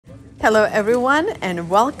Hello everyone and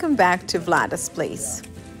welcome back to Vlada's Place.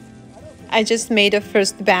 I just made a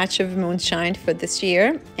first batch of moonshine for this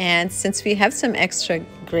year, and since we have some extra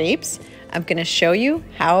grapes, I'm going to show you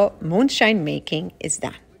how moonshine making is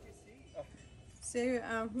done. So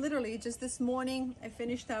literally just this morning I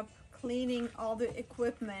finished up cleaning all the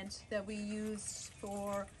equipment that we used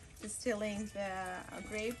for distilling the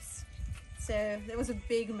grapes. So there was a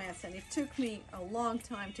big mess and it took me a long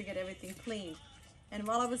time to get everything clean. And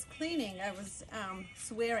while I was cleaning, I was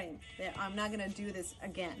swearing that I'm not gonna do this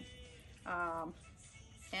again.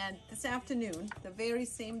 And this afternoon, the very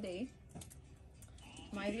same day,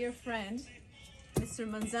 my dear friend, Mr.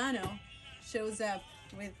 Manzano, shows up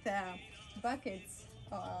with buckets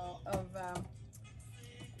of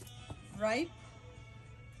ripe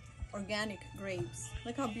organic grapes.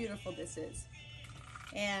 Look how beautiful this is.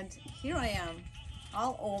 And here I am,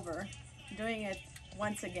 all over, doing it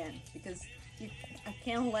once again, because I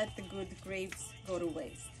can't let the good grapes go to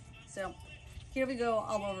waste. So here we go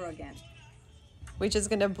all over again. We're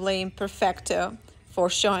just gonna blame Perfecto for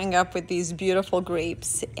showing up with these beautiful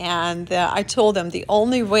grapes. And I told him the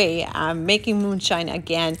only way I'm making moonshine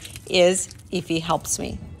again is if he helps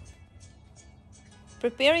me.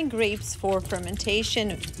 Preparing grapes for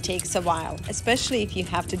fermentation takes a while, especially if you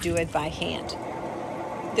have to do it by hand.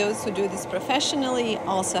 Those who do this professionally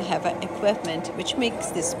also have equipment which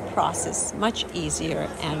makes this process much easier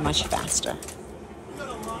and much faster.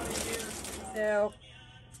 So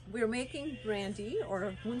we're making brandy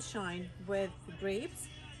or moonshine with grapes,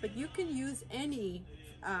 but you can use any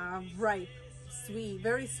ripe, sweet,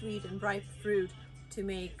 very sweet and ripe fruit to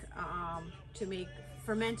make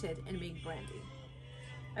fermented and make brandy.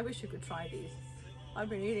 I wish you could try these. I've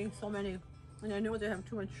been eating so many, and I know they have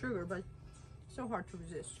too much sugar, but so hard to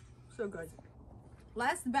resist. So good.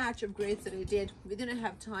 Last batch of grapes that I did, we didn't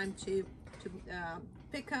have time to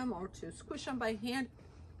pick them or to squish them by hand,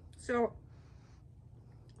 so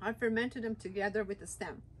I fermented them together with the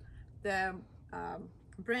stem. The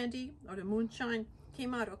brandy or the moonshine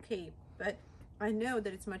came out okay, but I know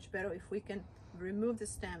that it's much better if we can remove the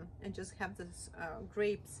stem and just have the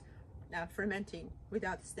grapes fermenting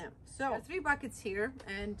without the stem. So there are 3 buckets here,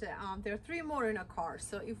 and there are 3 more in a car.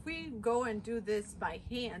 So if we go and do this by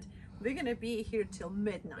hand, we're gonna be here till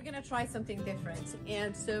midnight. We're gonna try something different.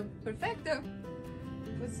 And so Perfecto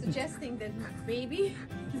was suggesting that maybe,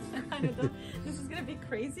 I don't know, this is gonna be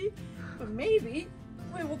crazy, but maybe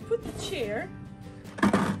we will put the chair,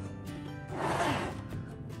 oh,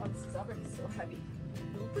 this is already so heavy.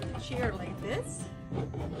 We'll put the chair like this,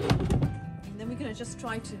 and then we're gonna just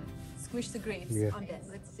try to squish the grapes on that.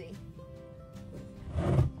 Let's see.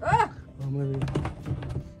 Ah!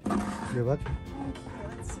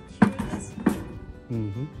 Let's secure this.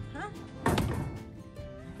 Huh?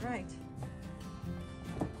 Right.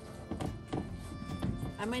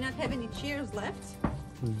 I might not have any chairs left.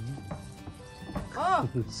 Oh,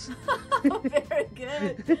 very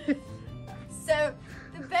good. So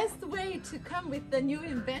the best way to come with the new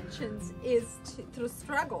inventions is through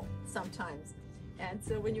struggle sometimes. And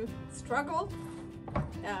so when you struggle,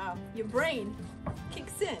 your brain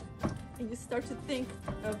kicks in and you start to think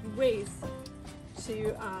of ways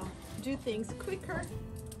to do things quicker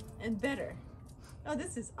and better. Oh,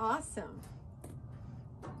 this is awesome.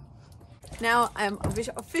 Now I'm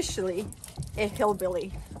officially a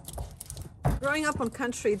hillbilly. Growing up on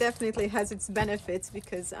country definitely has its benefits,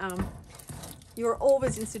 because you're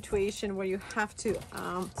always in a situation where you have to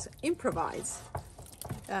improvise,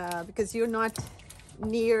 because you're not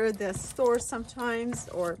near the store sometimes,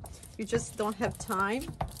 or you just don't have time.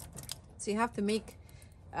 So you have to make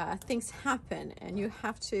things happen, and you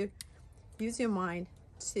have to use your mind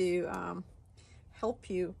to help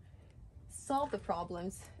you solve the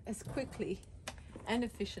problems as quickly and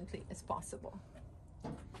efficiently as possible.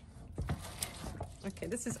 Okay,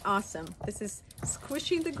 this is awesome. This is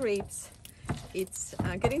squishing the grapes. It's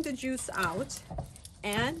getting the juice out,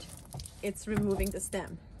 and it's removing the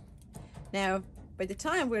stem. Now, by the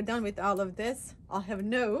time we're done with all of this, I'll have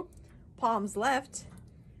no palms left,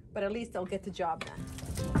 but at least I'll get the job done.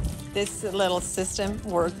 This little system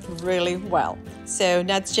worked really well. So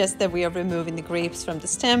not just that we are removing the grapes from the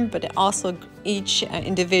stem, but also each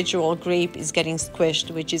individual grape is getting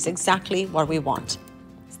squished, which is exactly what we want.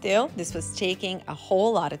 Still, this was taking a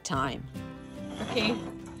whole lot of time. Okay,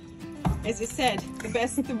 as you said, the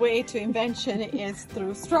best way to invention is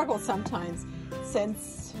through struggle sometimes.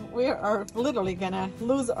 Since we are literally gonna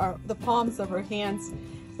lose the palms of our hands,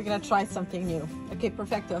 we're gonna try something new. Okay,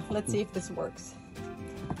 perfecto. Let's see if this works.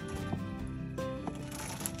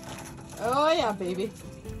 Oh yeah, baby.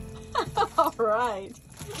 All right.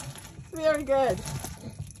 Very good.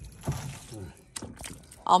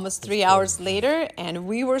 almost 3 hours later, and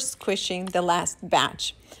we were squishing the last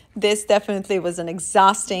batch. This definitely was an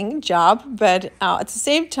exhausting job, but at the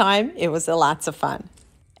same time, it was lots of fun.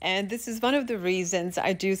 And this is one of the reasons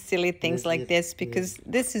I do silly things like this, because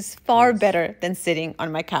this is far better than sitting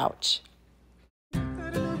on my couch. I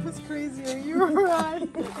don't know if it's crazy or you were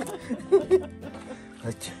right.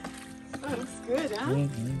 That looks good, huh?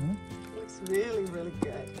 Looks really, really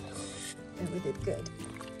good. And we did good.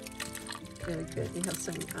 Very good. We have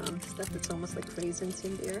some stuff that's almost like raisins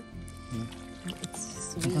in there.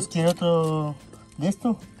 It's sweet. Entonces quiero otro de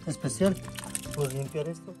esto especial por limpiar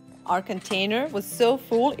esto. Our container was so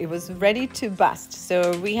full, it was ready to bust.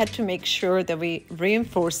 So we had to make sure that we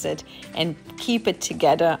reinforce it and keep it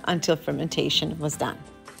together until fermentation was done.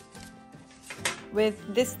 With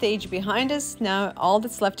this stage behind us, now all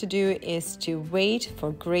that's left to do is to wait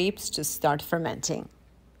for grapes to start fermenting.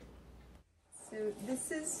 So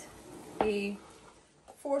this is a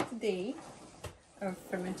 4th day of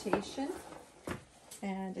fermentation.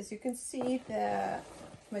 And as you can see, the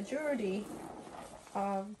majority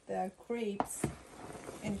of the grapes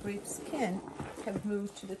and grape skin have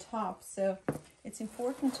moved to the top. So it's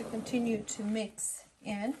important to continue to mix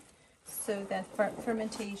in so that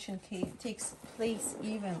fermentation takes place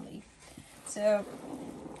evenly. So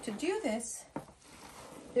to do this,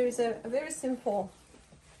 there is a very simple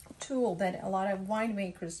tool that a lot of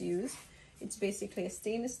winemakers use. It's basically a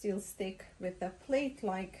stainless steel stick with a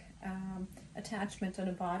plate-like attachment on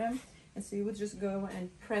the bottom. And so you would just go and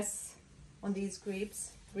press on these grape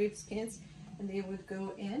skins, and they would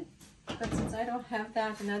go in. But since I don't have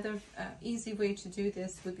that, another easy way to do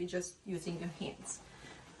this would be just using your hands.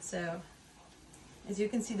 So as you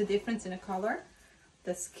can see the difference in the color,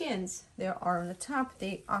 the skins there are on the top,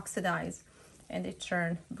 they oxidize and they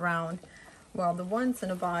turn brown, while the ones on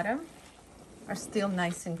the bottom are still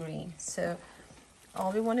nice and green. So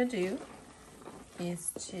all we want to do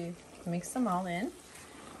is to mix them all in,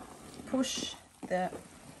 push the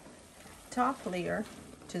top layer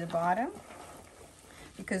to the bottom,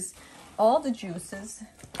 because all the juices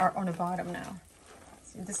are on the bottom now.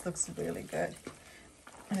 See, this looks really good.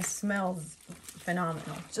 And it smells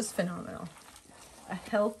phenomenal, just phenomenal. A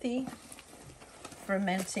healthy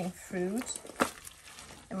fermenting fruit.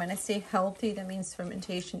 And when I say healthy, that means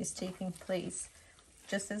fermentation is taking place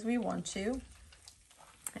just as we want to.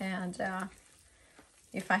 And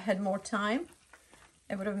if I had more time,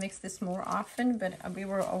 I would have mixed this more often, but we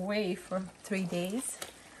were away for 3 days.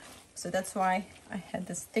 So that's why I had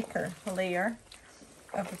this thicker layer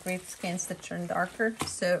of the grape skins that turn darker.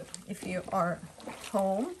 So if you are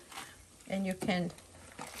home and you can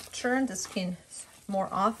churn the skin more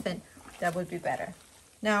often, that would be better.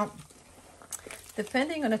 Now,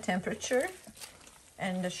 depending on the temperature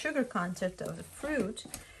and the sugar content of the fruit,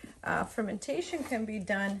 fermentation can be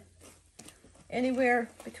done anywhere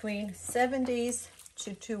between 7 days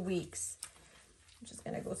to 2 weeks. I'm just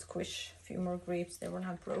gonna go squish a few more grapes that were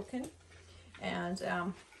not broken. And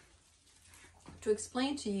to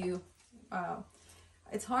explain to you,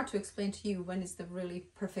 it's hard to explain to you when is the really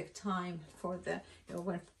perfect time for the,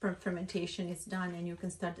 when fermentation is done and you can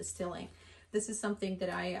start distilling. This is something that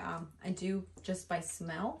I do just by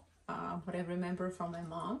smell, what I remember from my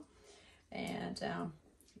mom. And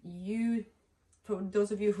for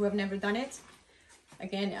those of you who have never done it,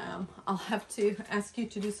 again, I'll have to ask you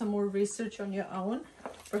to do some more research on your own.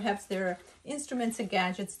 Perhaps there are instruments and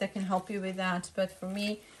gadgets that can help you with that. But for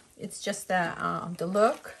me, it's just the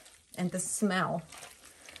look and the smell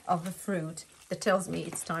of the fruit that tells me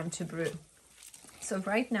it's time to brew. So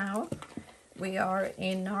right now, we are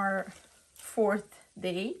in our 4th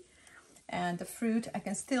day. And the fruit, I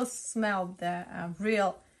can still smell the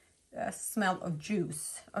real smell of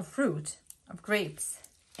juice, of fruit, of grapes.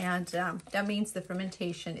 And that means the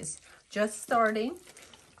fermentation is just starting,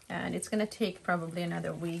 and it's going to take probably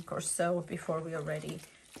another week or so before we are ready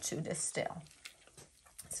to distill.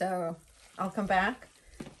 So I'll come back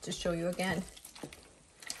to show you again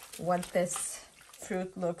what this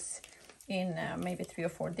fruit looks in maybe 3 or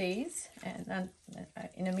 4 days. And then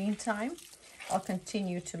in the meantime, I'll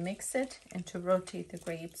continue to mix it and to rotate the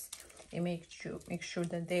grapes and make sure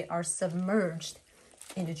that they are submerged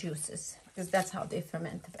in the juices, because that's how they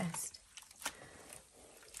ferment the best.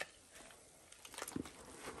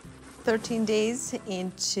 13 days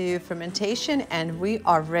into fermentation and we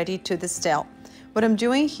are ready to distill. What I'm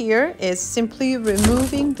doing here is simply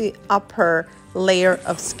removing the upper layer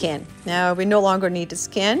of skin. Now we no longer need the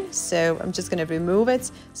skin, so I'm just going to remove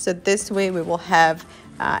it. So this way we will have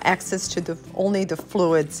access to only the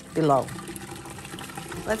fluids below.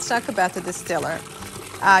 Let's talk about the distiller.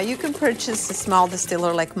 You can purchase a small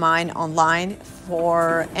distiller like mine online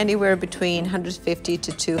for anywhere between $150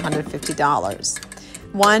 to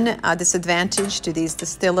 $250. One disadvantage to these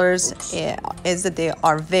distillers is that they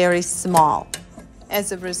are very small.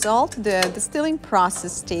 As a result, the distilling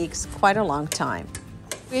process takes quite a long time,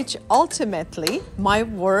 which ultimately might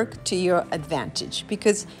work to your advantage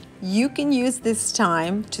because you can use this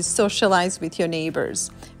time to socialize with your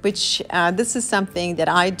neighbors, which this is something that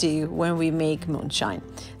I do when we make moonshine.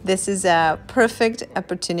 This is a perfect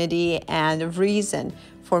opportunity and a reason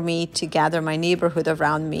for me to gather my neighborhood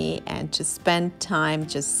around me and to spend time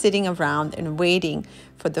just sitting around and waiting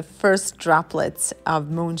for the first droplets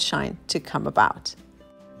of moonshine to come about.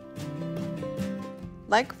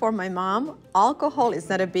 Like for my mom, alcohol is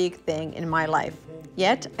not a big thing in my life,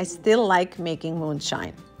 yet I still like making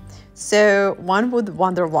moonshine. So one would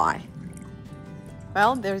wonder why.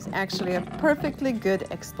 Well, there's actually a perfectly good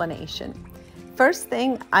explanation. First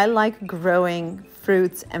thing, I like growing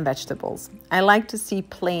fruits and vegetables. I like to see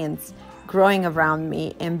plants growing around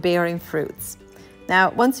me and bearing fruits.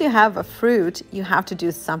 Now, once you have a fruit, you have to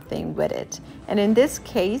do something with it. And in this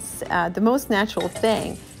case, the most natural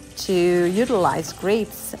thing to utilize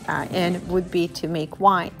grapes would be to make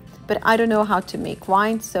wine. But I don't know how to make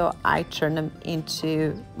wine, so I turn them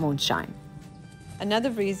into moonshine.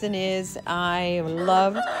 Another reason is I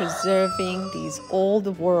love preserving these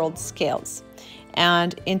old world skills.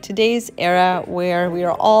 And in today's era where we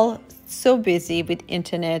are all so busy with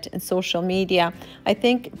internet and social media, I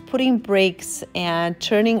think putting breaks and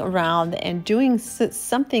turning around and doing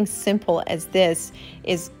something simple as this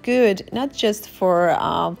is good, not just for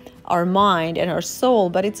our mind and our soul,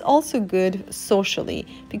 but it's also good socially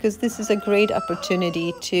because this is a great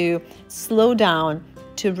opportunity to slow down,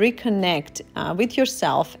 to reconnect with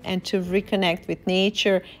yourself and to reconnect with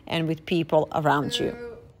nature and with people around you.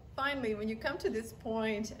 Finally, when you come to this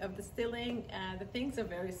point of distilling, the things are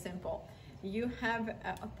very simple. You have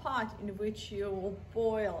a pot in which you will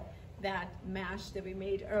boil that mash that we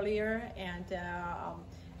made earlier, and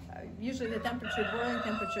usually the boiling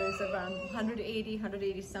temperature is around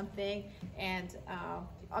 180 something, and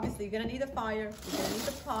obviously you're gonna need a fire, you're gonna need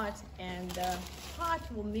a pot, and the pot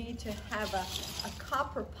will need to have a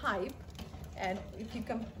copper pipe. And if you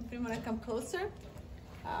want to come closer,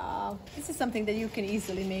 this is something that you can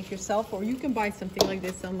easily make yourself, or you can buy something like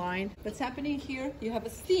this online. What's happening here, you have a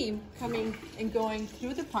steam coming and going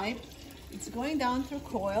through the pipe. It's going down through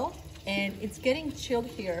coil and it's getting chilled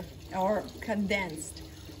here or condensed.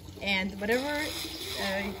 And whatever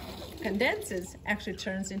condenses actually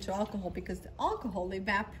turns into alcohol because the alcohol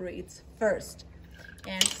evaporates first.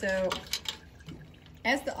 And so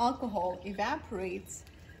as the alcohol evaporates,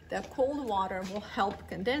 the cold water will help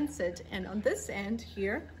condense it. And on this end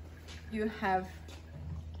here, you have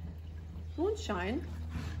moonshine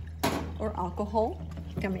or alcohol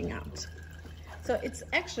coming out. So it's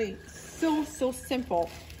actually so simple.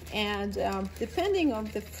 And depending on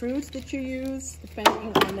the fruits that you use,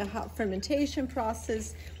 depending on the fermentation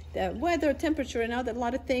process, the weather, temperature, and a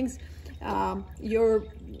lot of things,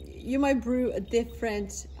 you might brew a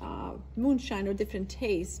different moonshine or different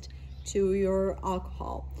taste to your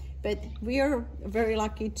alcohol. But we are very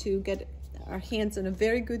lucky to get our hands on a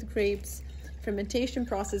very good grapes. Fermentation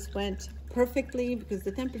process went perfectly because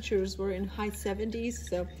the temperatures were in high 70s,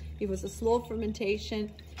 so it was a slow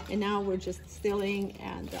fermentation, and now we're just distilling,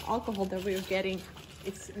 and the alcohol that we're getting,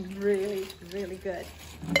 it's really good.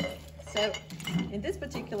 So in this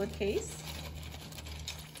particular case,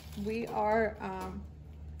 we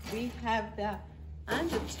have the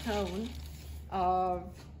undertone of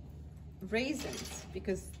raisins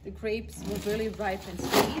because the grapes were really ripe and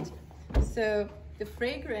sweet. So the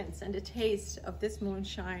fragrance and the taste of this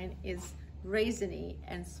moonshine is raisiny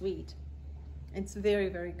and sweet. It's very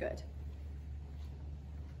good.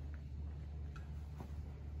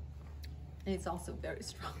 And it's also very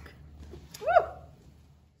strong. Woo!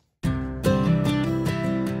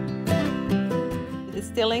 The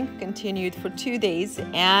distilling continued for 2 days,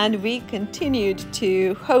 and we continued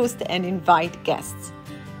to host and invite guests.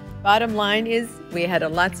 Bottom line is we had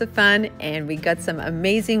lots of fun and we got some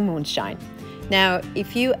amazing moonshine. Now,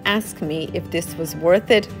 if you ask me if this was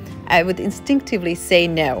worth it, I would instinctively say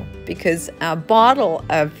no, because a bottle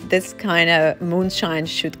of this kind of moonshine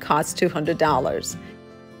should cost $200.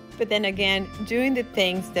 But then again, doing the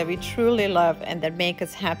things that we truly love and that make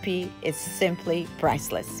us happy is simply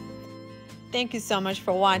priceless. Thank you so much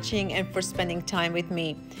for watching and for spending time with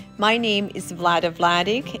me. My name is Vlada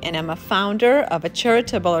Vladic, and I'm a founder of a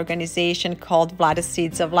charitable organization called Vlada's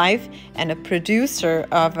Seeds of Life and a producer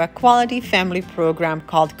of a quality family program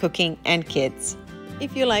called Cooking and Kids.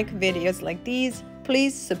 If you like videos like these,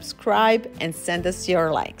 please subscribe and send us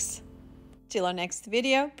your likes. Till our next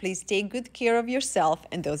video, please take good care of yourself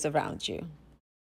and those around you.